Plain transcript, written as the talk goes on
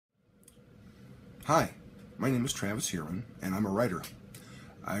Hi, my name is Travis Heermann, and I'm a writer.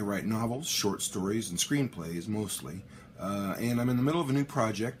 I write novels, short stories, and screenplays mostly, and I'm in the middle of a new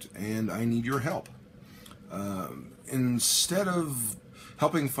project, and I need your help. Instead of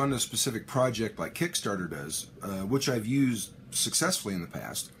helping fund a specific project like Kickstarter does, which I've used successfully in the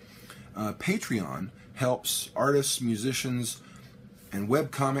past, Patreon helps artists, musicians, and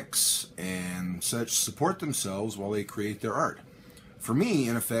webcomics and such support themselves while they create their art. For me,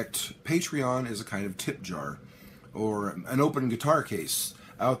 in effect, Patreon is a kind of tip jar or an open guitar case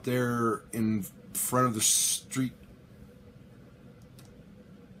out there in front of the street.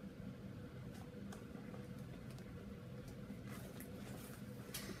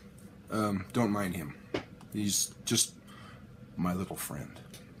 Don't mind him. He's just my little friend.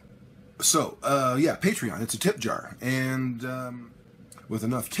 So, yeah, Patreon, it's a tip jar. And with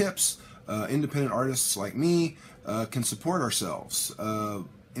enough tips, independent artists like me can support ourselves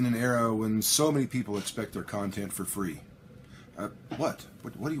in an era when so many people expect their content for free. What?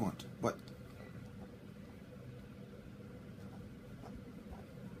 What do you want? What?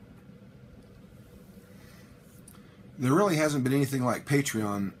 There really hasn't been anything like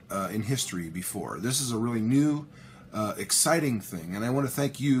Patreon in history before. This is a really new, exciting thing, and I want to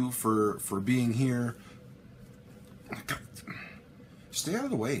thank you for being here. Stay out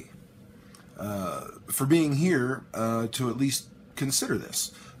of the way. For being here to at least consider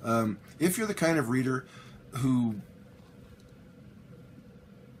this. If you're the kind of reader who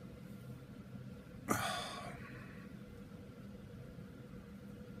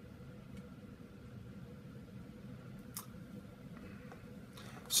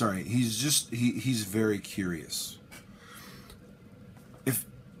sorry, he's very curious.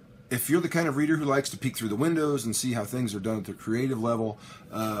 If you're the kind of reader who likes to peek through the windows and see how things are done at the creative level,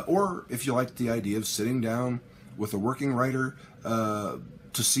 or if you like the idea of sitting down with a working writer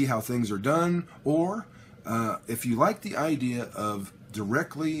to see how things are done, or if you like the idea of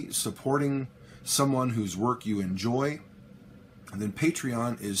directly supporting someone whose work you enjoy, then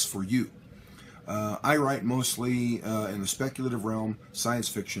Patreon is for you. I write mostly in the speculative realm, science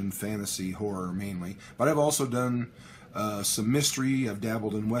fiction, fantasy, horror mainly, but I've also done some mystery. I've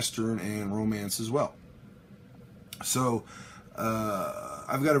dabbled in Western and romance as well. So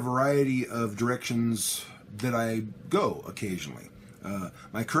I've got a variety of directions that I go occasionally.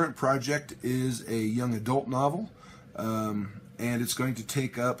 My current project is a young adult novel, and it's going to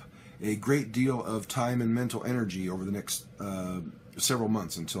take up a great deal of time and mental energy over the next several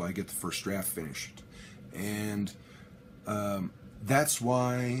months until I get the first draft finished. And that's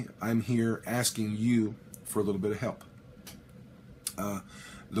why I'm here asking you for a little bit of help.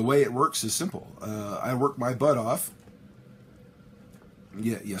 The way it works is simple. I work my butt off.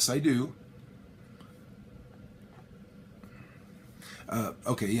 Yeah, yes, I do.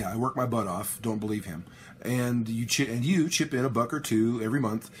 Okay, yeah, I work my butt off. Don't believe him. And you chip in $1 or $2 every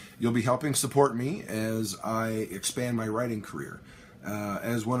month. You'll be helping support me as I expand my writing career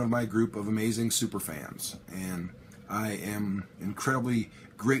as one of my group of amazing superfans. And I am incredibly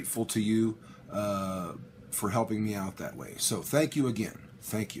grateful to you for helping me out that way. So thank you again.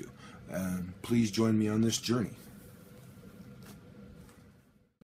 Thank you. And please join me on this journey.